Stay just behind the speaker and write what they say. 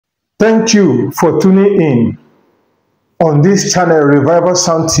Thank you for tuning in on this channel, Revival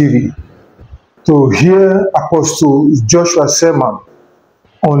Sound TV, to hear Apostle Joshua Selman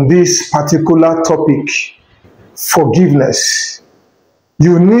on this particular topic, forgiveness.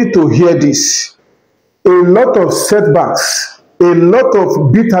 You need to hear this. A lot of setbacks, a lot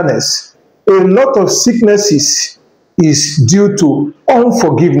of bitterness, a lot of sicknesses is due to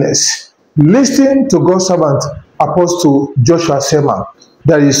unforgiveness. Listen to God's servant, Apostle Joshua Selman.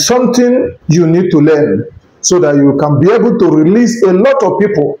 There is something you need to learn so that you can be able to release a lot of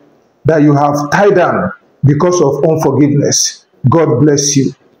people that you have tied down because of unforgiveness. God bless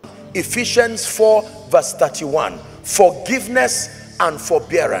you. Ephesians 4 verse 31. Forgiveness and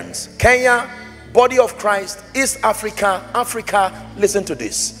forbearance. Kenya, body of Christ, East Africa, Africa, listen to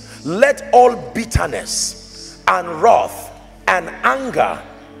this. Let all bitterness and wrath and anger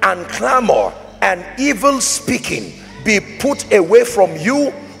and clamor and evil speaking be put away from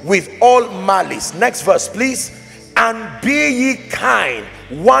you with all malice. Next verse, please. And be ye kind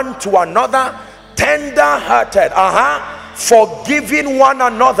one to another, tender-hearted, forgiving one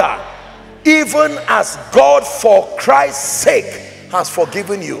another, even as God for Christ's sake has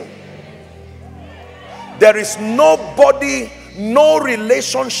forgiven you. There is nobody, no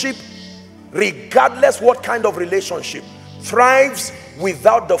relationship, regardless what kind of relationship, thrives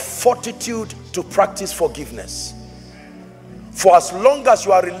without the fortitude to practice forgiveness. For as long as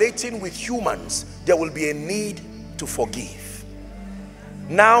you are relating with humans, there will be a need to forgive.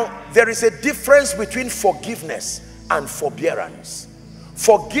 Now, there is a difference between forgiveness and forbearance.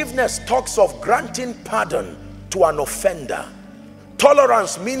 Forgiveness talks of granting pardon to an offender.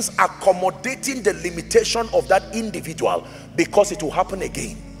 Tolerance means accommodating the limitation of that individual because it will happen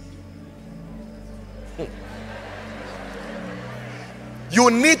again.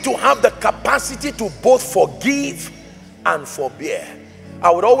 You need to have the capacity to both forgive and forbear.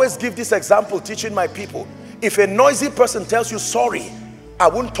 I would always give this example teaching my people. If a noisy person tells you sorry, I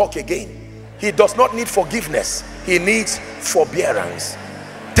won't talk again. He does not need forgiveness. He needs forbearance.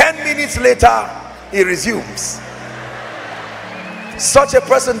 10 minutes later, he resumes. Such a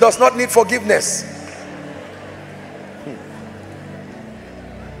person does not need forgiveness.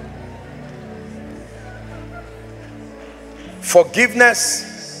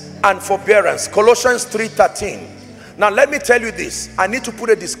 Forgiveness and forbearance. Colossians 3:13. Now let me tell you this. I need to put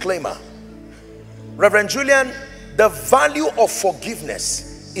a disclaimer. Reverend Julian, the value of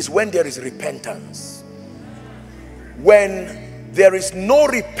forgiveness is when there is repentance. When there is no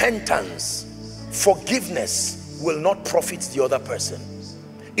repentance, forgiveness will not profit the other person.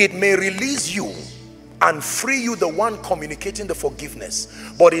 It may release you and free you, the one communicating the forgiveness,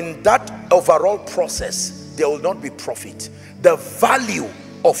 but in that overall process there will not be profit. The value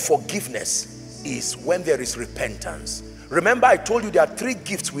of forgiveness is when there is repentance. Remember, I told you there are 3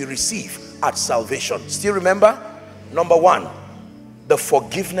 gifts we receive at salvation. Still remember? Number 1, the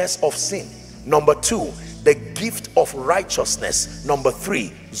forgiveness of sin. Number 2, the gift of righteousness. Number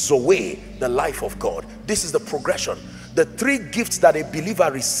 3, Zoe, the life of God. This is the progression. The 3 gifts that a believer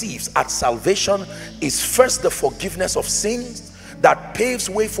receives at salvation is first the forgiveness of sins, that paves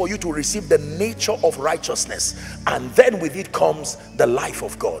way for you to receive the nature of righteousness, and then with it comes the life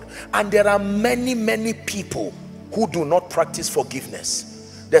of God. And there are many people who do not practice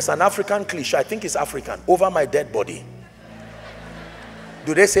forgiveness. There's an African cliche, I think it's African, over my dead body.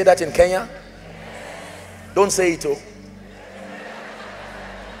 Do they say that in Kenya? Don't say it. Oh,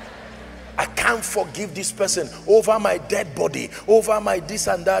 I can't forgive this person, over my dead body, over my this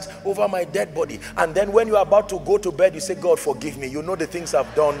and that, over my dead body. And then when you're about to go to bed, you say, God, forgive me. You know the things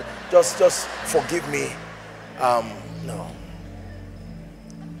I've done. Just forgive me. No.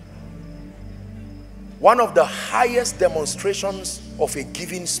 One of the highest demonstrations of a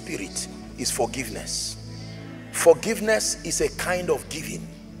giving spirit is forgiveness. Forgiveness is a kind of giving.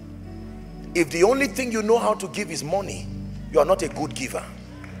 If the only thing you know how to give is money, you are not a good giver.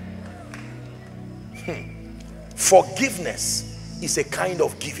 Forgiveness is a kind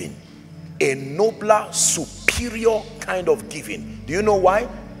of giving, a nobler, superior kind of giving. Do you know why?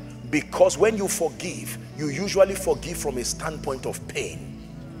 Because when you forgive, you usually forgive from a standpoint of pain.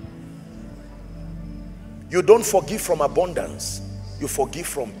 You don't forgive from abundance, you forgive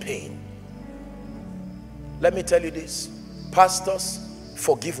from pain. Let me tell you this, pastors,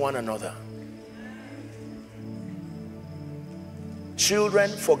 forgive one another. Children,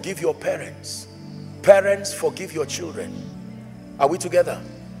 forgive your parents. Parents, forgive your children. Are we together?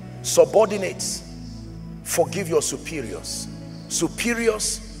 Subordinates, forgive your superiors.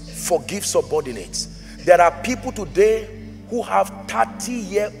 Superiors, forgive subordinates. There are people today who have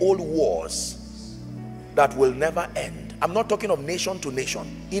 30-year-old wars that will never end I'm not talking of nation to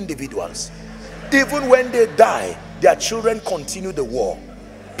nation, individuals. Even when they die, their children continue the war.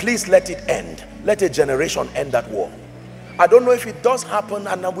 Please let it end. Let a generation end that war. I don't know if it does happen,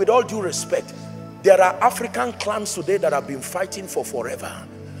 and with all due respect, there are African clans today that have been fighting for forever,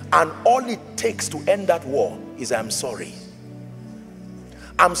 and all it takes to end that war is I'm sorry.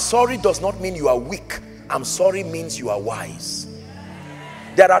 I'm sorry does not mean you are weak. I'm sorry means you are wise.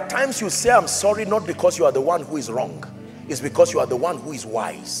 There are times you say I'm sorry not because you are the one who is wrong. It's because you are the one who is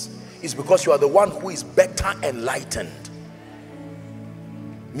wise. It's because you are the one who is better enlightened.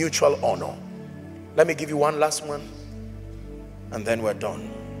 Mutual honor. Let me give you one last one, and then we're done.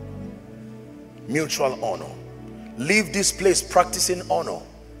 Mutual honor. Leave this place practicing honor.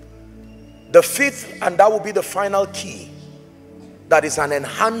 The fifth, and that will be the final key, that is an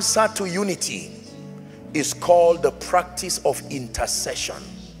enhancer to unity, is called the practice of intercession.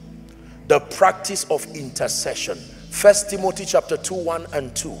 The practice of intercession. 1 Timothy chapter 2, 1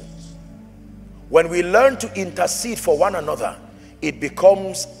 and 2. When we learn to intercede for one another, it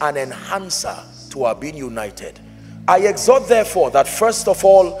becomes an enhancer to our being united. I exhort therefore that first of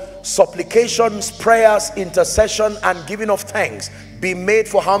all, supplications, prayers, intercession, and giving of thanks be made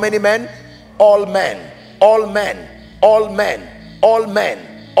for how many men? All men, all men, all men, all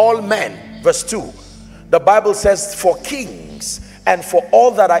men, all men. Verse 2. The Bible says, for kings and for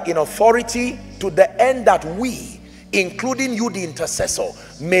all that are in authority, to the end that we, including you the intercessor,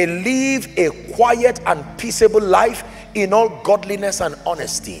 may live a quiet and peaceable life in all godliness and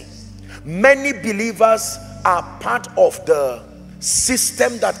honesty. Many believers are part of the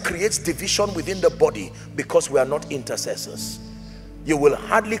system that creates division within the body because we are not intercessors. You will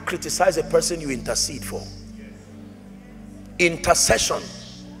hardly criticize a person you intercede for. Intercession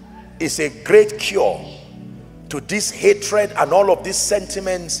is a great cure to this hatred and all of these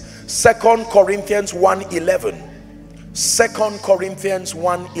sentiments. 2 Corinthians 1:11. 2 Corinthians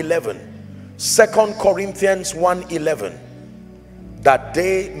 1:11. 2 Corinthians 1:11. That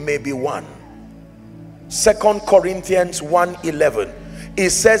they may be one. 2 Corinthians 1:11.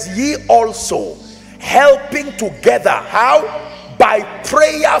 It says, ye also helping together. How? By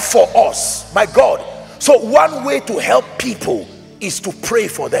prayer for us. My God. So one way to help people is to pray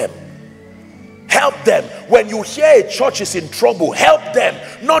for them. Help them. When you hear a church is in trouble, help them.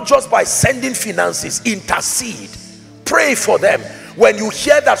 Not just by sending finances. Intercede. Pray for them. When you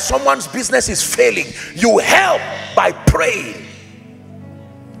hear that someone's business is failing, you help by praying.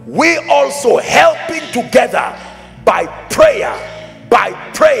 We also helping together by prayer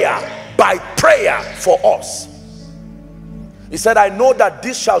for us. He said, I know that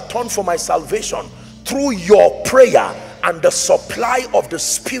this shall turn for my salvation through your prayer and the supply of the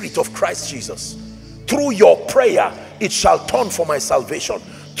Spirit of Christ Jesus. Through your prayer, it shall turn for my salvation.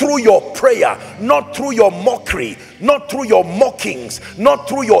 Through your prayer, not through your mockery, not through your mockings, not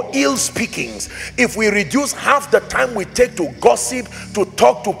through your ill speakings. If we reduce half the time we take to gossip, to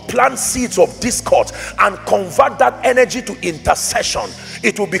talk, to plant seeds of discord, and convert that energy to intercession,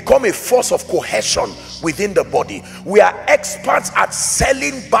 it will become a force of cohesion within the body. We are experts at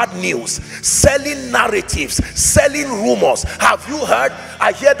selling bad news, selling narratives, selling rumors. Have you heard?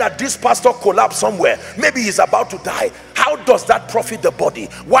 I hear that this pastor collapsed somewhere. Maybe he's about to die. How does that profit the body?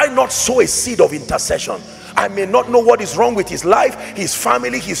 Why not sow a seed of intercession? I may not know what is wrong with his life, his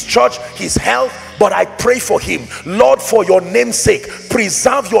family, his church, his health, but I pray for him. Lord, for your name's sake,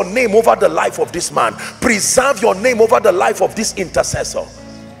 preserve your name over the life of this man. Preserve your name over the life of this intercessor.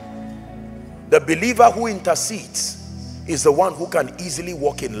 The believer who intercedes is the one who can easily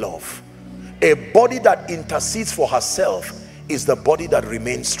walk in love. A body that intercedes for herself is the body that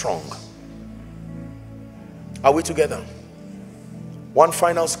remains strong. Are we together? One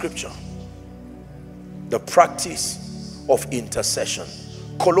final scripture. The practice of intercession.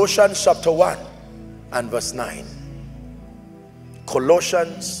 Colossians chapter 1 and verse 9.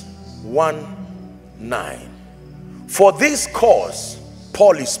 Colossians 1:9. For this cause,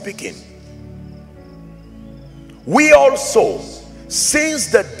 Paul is speaking, we also,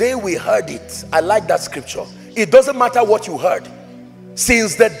 since the day we heard it. I like that scripture. It doesn't matter what you heard.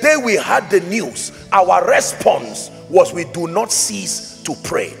 Since the day we heard the news, our response was we do not cease to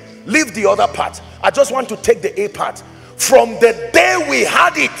pray. Leave the other part. I just want to take the A part. From the day we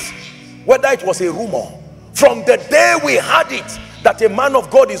heard it, whether it was a rumor, from the day we heard it that a man of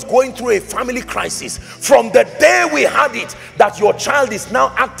God is going through a family crisis, from the day we heard it that your child is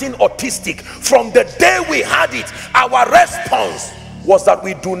now acting autistic, from the day we heard it, our response was that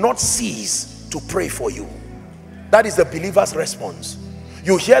we do not cease to pray for you. That is the believer's response.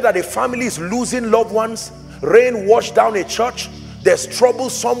 You hear that a family is losing loved ones, rain washed down a church, there's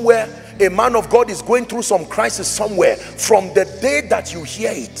trouble somewhere, a man of God is going through some crisis somewhere, from the day that you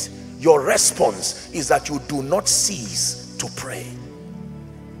hear it, your response is that you do not cease to pray.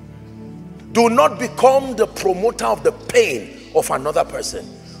 Do not become the promoter of the pain of another person.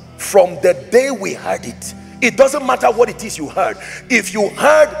 From the day we heard it, it doesn't matter what it is you heard. If you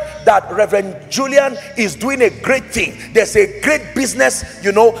heard that Reverend Julian is doing a great thing, there's a great business,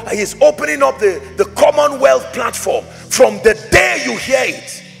 you know, he's opening up the Commonwealth platform, from the day you hear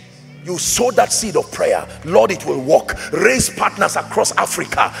it, you sow that seed of prayer. Lord, it will work. Raise partners across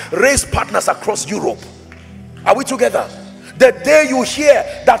Africa, raise partners across Europe. Are we together? The day you hear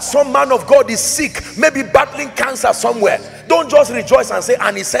that some man of God is sick, maybe battling cancer somewhere, don't just rejoice and say,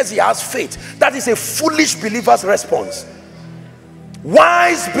 and he says he has faith. That is a foolish believer's response.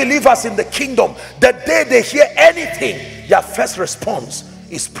 Wise believers in the kingdom, the day they hear anything, their first response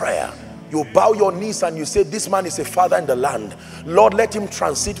is prayer. You bow your knees and you say, this man is a father in the land. Lord, let him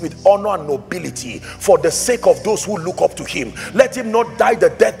transit with honor and nobility for the sake of those who look up to him. Let him not die the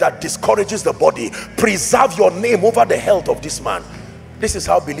death that discourages the body. Preserve your name over the health of this man. This is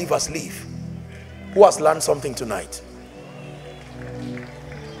how believers live. Who has learned something tonight?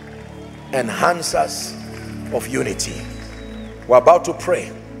 Enhancers of unity. We're about to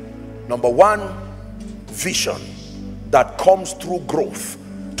pray. Number one, vision that comes through growth.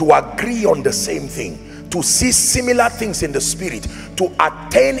 To agree on the same thing, to see similar things in the spirit, to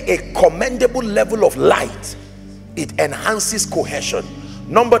attain a commendable level of light. It enhances cohesion.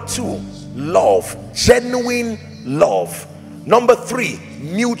 Number two, love, genuine love. Number three,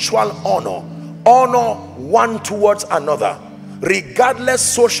 mutual honor. Honor one towards another, regardless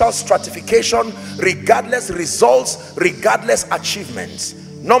social stratification, regardless results, regardless achievements.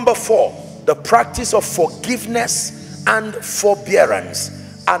 Number four, the practice of forgiveness and forbearance.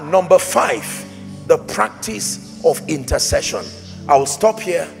 And number five, the practice of intercession. I will stop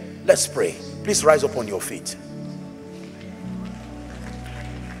here. Let's pray. Please rise up on your feet.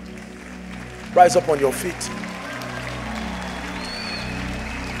 Rise up on your feet.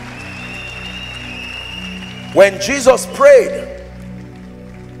 When Jesus prayed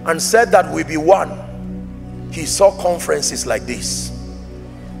and said that we be one, he saw conferences like this.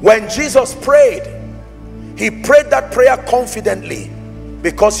 When Jesus prayed, he prayed that prayer confidently,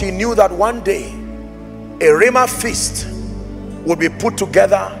 because he knew that one day a Rhema feast would be put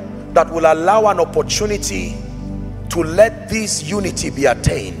together that will allow an opportunity to let this unity be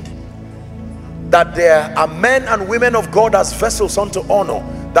attained. That there are men and women of God as vessels unto honor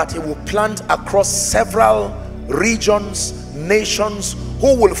that he will plant across several regions, nations,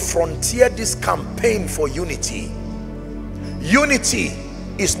 who will frontier this campaign for unity. Unity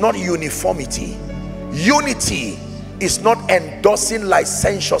is not uniformity. Unity is not endorsing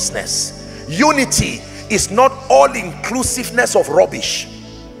licentiousness. Unity is not all-inclusiveness of rubbish.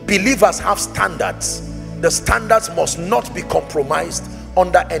 Believers have standards. The standards must not be compromised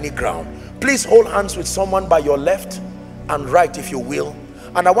under any ground. Please hold hands with someone by your left and right, if you will.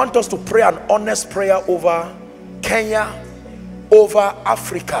 And I want us to pray an honest prayer over Kenya, over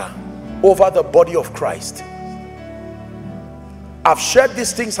Africa, over the body of Christ. I've shared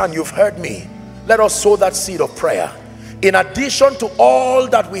these things and you've heard me. Let us sow that seed of prayer. In addition to all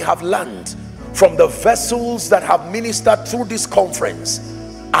that we have learned from the vessels that have ministered through this conference,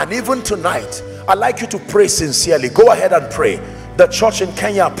 and even tonight, I'd like you to pray sincerely. Go ahead and pray. The church in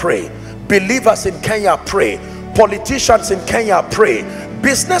Kenya, pray. Believers in Kenya, pray. Politicians in Kenya, pray.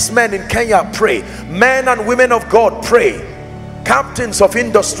 Businessmen in Kenya, pray. Men and women of God, pray. Captains of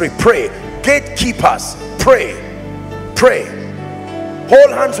industry, pray. Gatekeepers, pray. Pray. Hold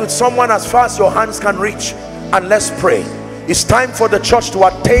hands with someone as far as your hands can reach, and let's pray. It's time for the church to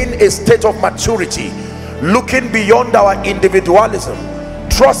attain a state of maturity, looking beyond our individualism,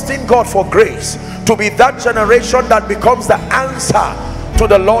 trusting God for grace to be that generation that becomes the answer to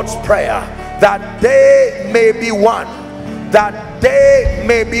the Lord's prayer, that they may be one, that they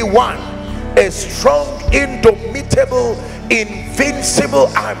may be one, a strong, indomitable, invincible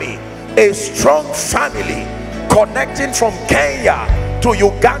army, a strong family connecting from Kenya to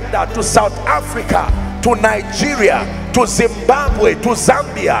Uganda, to South Africa, to Nigeria, to Zimbabwe, to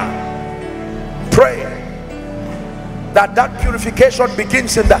Zambia. Pray that that purification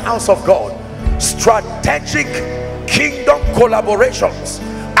begins in the house of God. Strategic kingdom collaborations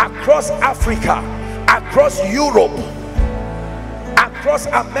across Africa, across Europe, across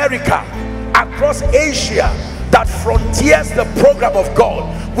America, across Asia, that frontiers the program of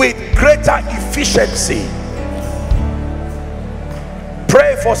God with greater efficiency.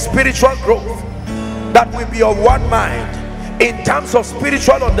 Pray for spiritual growth, that we be of one mind in terms of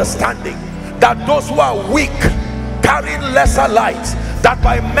spiritual understanding, that those who are weak carrying lesser light, that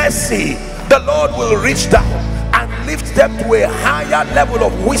by mercy the Lord will reach down and lift them to a higher level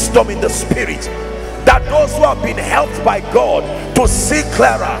of wisdom in the spirit, that those who have been helped by God to see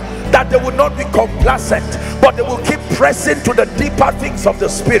clearer, that they will not be complacent, but they will keep pressing to the deeper things of the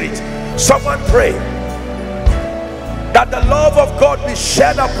spirit. Someone pray that the love of God be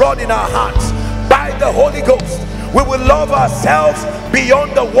shed abroad in our hearts by the Holy Ghost. We will love ourselves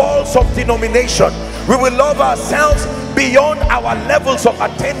beyond the walls of denomination. We will love ourselves beyond our levels of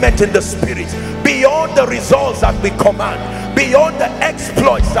attainment in the spirit, beyond the results that we command, beyond the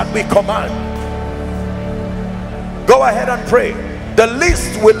exploits that we command. Go ahead and pray. The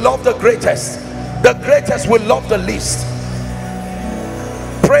least will love the greatest, the greatest will love the least.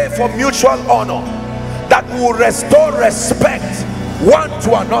 Pray for mutual honor, that will restore respect one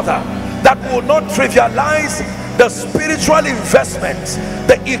to another, that will not trivialize the spiritual investments,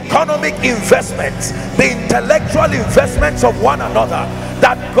 the economic investments, the intellectual investments of one another,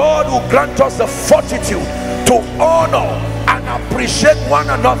 that God will grant us the fortitude to honor and appreciate one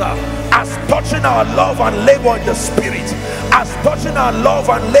another as touching our love and labor in the spirit, as touching our love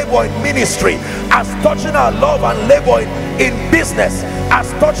and labor in ministry, as touching our love and labor in business, as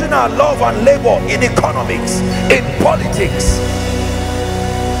touching our love and labor in economics, in politics.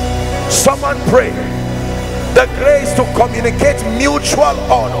 Someone pray the grace to communicate mutual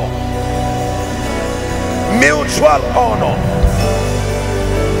honor, mutual honor,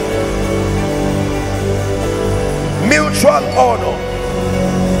 mutual honor.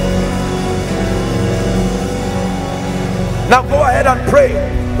 Now go ahead and pray.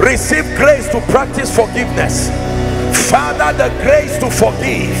 Receive grace to practice forgiveness. Father, the grace to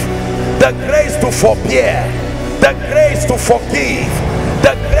forgive, the grace to forbear, the grace to forgive,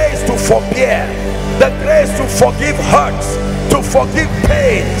 the grace to forbear, the grace to forgive hurts, to forgive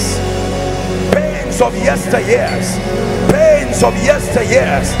pains, pains of yesteryears, pains of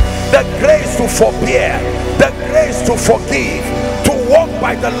yesteryears, the grace to forbear, the grace to forgive, to walk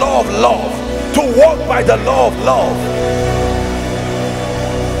by the law of love, to walk by the law of love.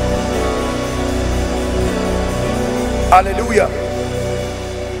 Hallelujah.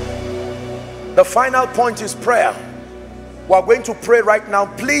 The final point is prayer. We are going to pray right now.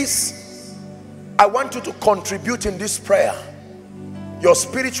 Please, I want you to contribute in this prayer. Your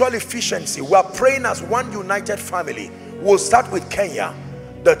spiritual efficiency. We are praying as one united family. We'll start with Kenya,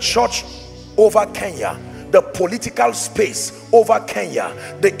 the church over Kenya, the political space over Kenya,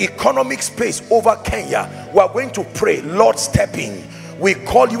 the economic space over Kenya. We are going to pray, Lord, step in. We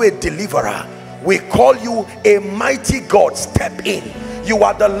call you a deliverer. We call you a mighty God. Step in. You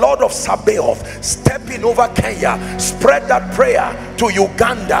are the Lord of Sabaoth. Step in over Kenya. Spread that prayer to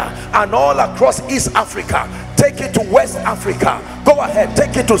Uganda and all across East Africa. Take it to West Africa. Go ahead,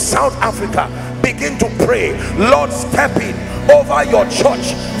 take it to South Africa. Begin to pray. Lord, step in over your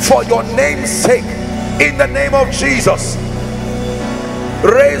church for your name's sake. In the name of Jesus,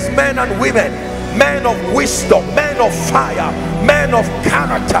 raise men and women, men of wisdom, men of fire, men of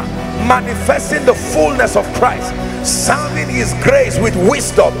character, manifesting the fullness of Christ, serving his grace with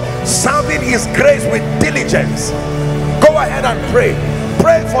wisdom, serving his grace with diligence. Go ahead and pray.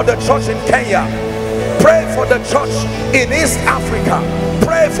 Pray for the church in Kenya. Pray for the church in East Africa.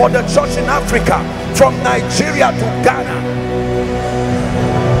 Pray for the church in Africa, from Nigeria to Ghana,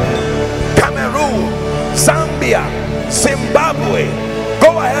 Cameroon, Zambia, Zimbabwe.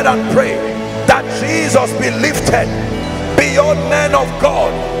 Go ahead and pray that Jesus be lifted beyond men of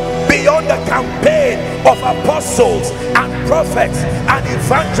God, beyond the campaign of apostles and prophets and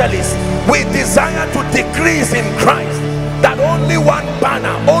evangelists. We desire to decrease in Christ, that only one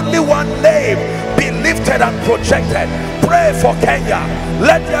banner, only one name be lifted and projected. Pray for Kenya.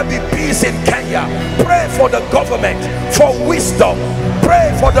 Let there be peace in Kenya. Pray for the government for wisdom.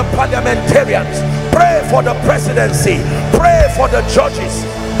 Pray for the parliamentarians. Pray for the presidency. Pray for the judges.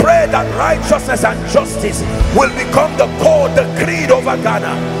 Pray that righteousness and justice will become the code, the creed over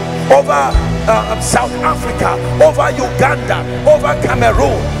Ghana, over South Africa, over Uganda, over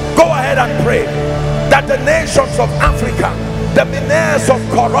Cameroon. Go ahead and pray that the nations of Africa, the menace of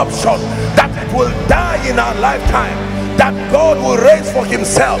corruption, that it will die in our lifetime, that God will raise for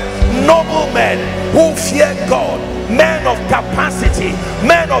himself noble men who fear God, men of capacity,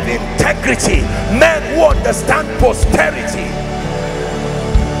 men of integrity, men who understand posterity.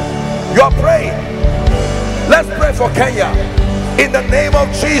 You are praying. Let's pray for Kenya. In the name of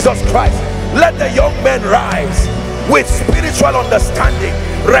Jesus Christ, let the young men rise with spiritual understanding,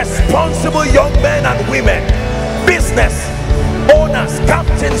 responsible young men and women, business owners,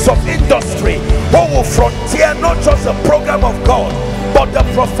 captains of industry, who will frontier not just the program of God but the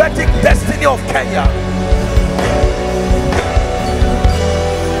prophetic destiny of Kenya.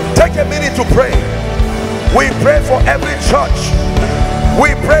 Take a minute to pray. We pray for every church.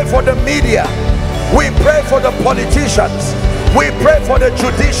 We pray for the media. We pray for the politicians. We pray for the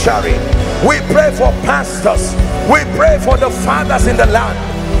judiciary. We pray for pastors. We pray for the fathers in the land.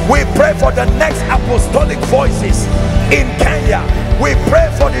 We pray for the next apostolic voices in Kenya. We pray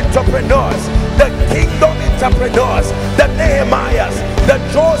for the entrepreneurs, the kingdom entrepreneurs, the Nehemiahs, the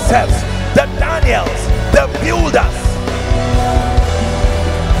Josephs, the Daniels, the builders.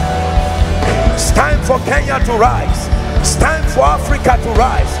 It's time for Kenya to rise. It's time for Africa to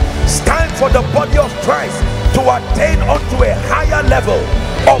rise. It's time for the body of Christ to attain unto a higher level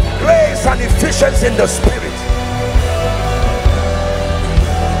of grace and efficiency in the spirit.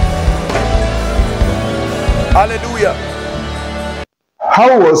 Hallelujah.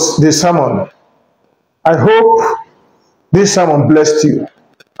 How was the sermon? I hope this sermon blessed you,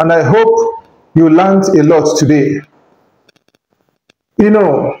 and I hope you learned a lot today. You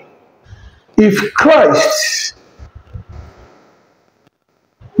know, if Christ,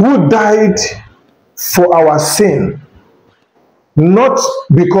 who died for our sin, not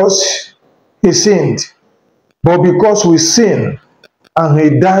because he sinned, but because we sinned and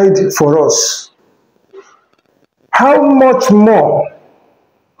he died for us, how much more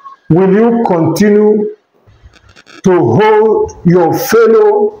will you continue to hold your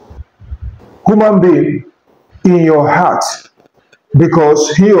fellow human being in your heart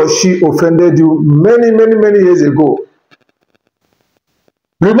because he or she offended you many years ago?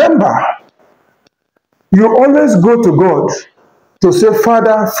 Remember, you always go to God to say,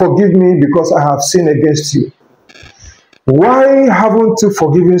 Father, forgive me because I have sinned against you. Why haven't you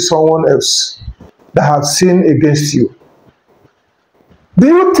forgiven someone else that has sinned against you? Do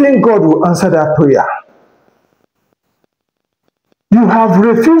you think God will answer that prayer? You have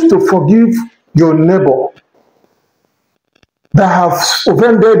refused to forgive your neighbor that has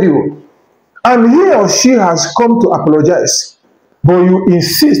offended you, and he or she has come to apologize, but you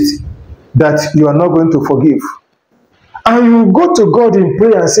insist that you are not going to forgive. And you go to God in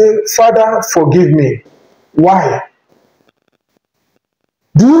prayer and say, Father, forgive me. Why?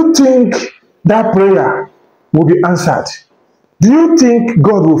 Do you think that prayer will be answered? Do you think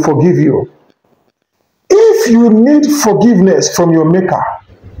God will forgive you? If you need forgiveness from your Maker,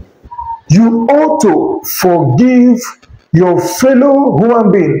 you ought to forgive your fellow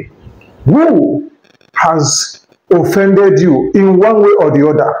human being who has offended you in one way or the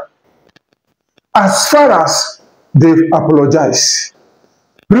other, as far as they've apologized.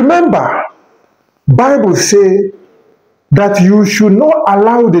 Remember, Bible says that you should not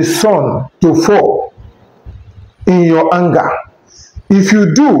allow the sun to fall in your anger. If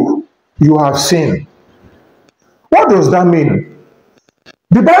you do, you have sinned. What does that mean?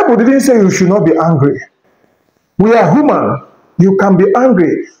 The Bible didn't say you should not be angry. We are human. You can be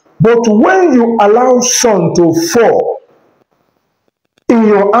angry. But when you allow sun to fall in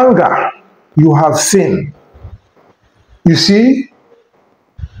your anger, you have sinned. You see,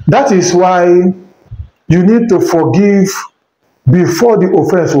 that is why you need to forgive before the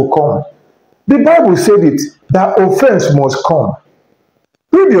offense will come. The Bible said it, that offense must come.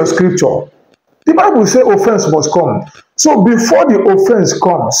 Read your scripture. The Bible says offense must come. So before the offense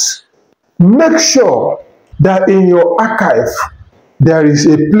comes, make sure that in your archive there is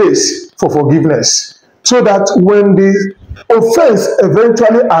a place for forgiveness, so that when the offense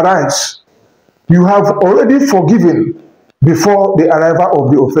eventually arrives, you have already forgiven before the arrival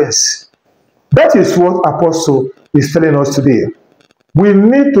of the offense. That is what Apostle is telling us today. We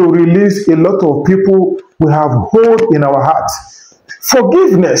need to release a lot of people we have hold in our hearts.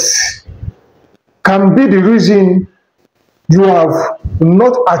 Forgiveness can be the reason you have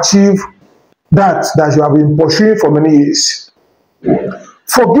not achieved that you have been pursuing for many years.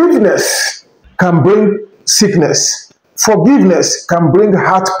 Forgiveness can bring sickness. Forgiveness can bring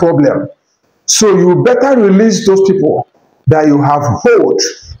heart problem. So you better release those people that you have hold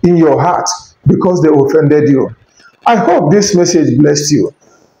in your heart because they offended you. I hope this message blessed you.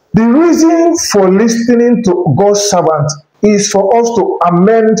 The reason for listening to God's servant is for us to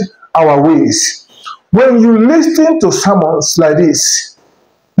amend our ways. When you listen to sermons like this,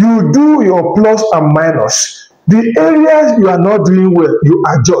 you do your plus and minus. The areas you are not doing well, you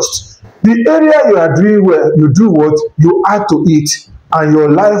adjust. The area you are doing well, you do what? You add to it, and your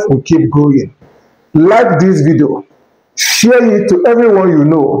life will keep growing. Like this video. Share it to everyone you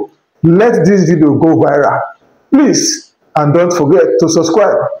know. Let this video go viral. Please, and don't forget to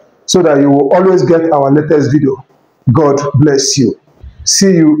subscribe so that you will always get our latest video. God bless you.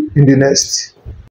 See you in the next.